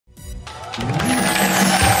Dancing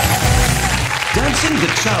to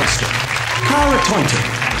Charleston, Tointon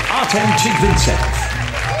Artem Chigvintsev.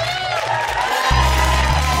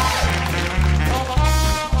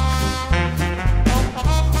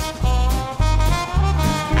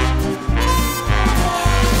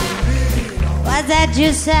 What's that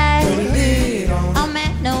you say? Oh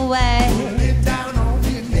man, no way.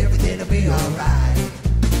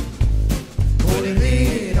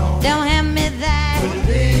 Don't hand me that.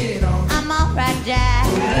 I'm alright, Jack.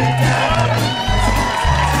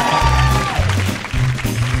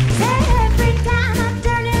 Every time I'm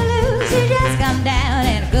turning loose, you just come down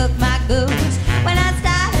and cook my goose. When I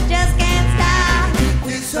start, I just can't stop.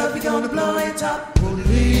 This up, we gonna blow it up.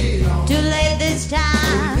 Too late this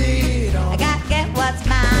time. I gotta get what's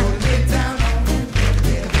mine.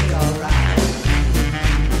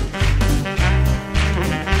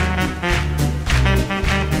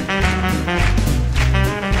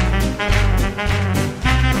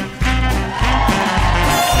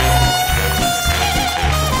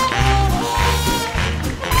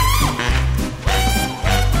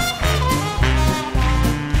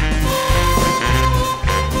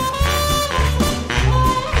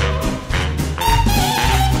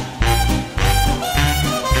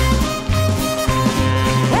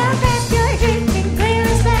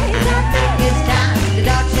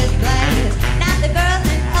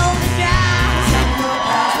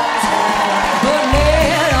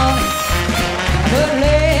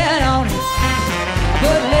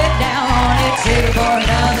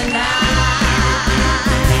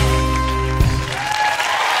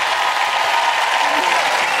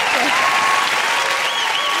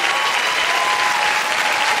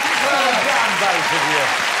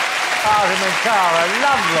 Artem and Cara,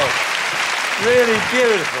 lovely, really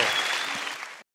beautiful.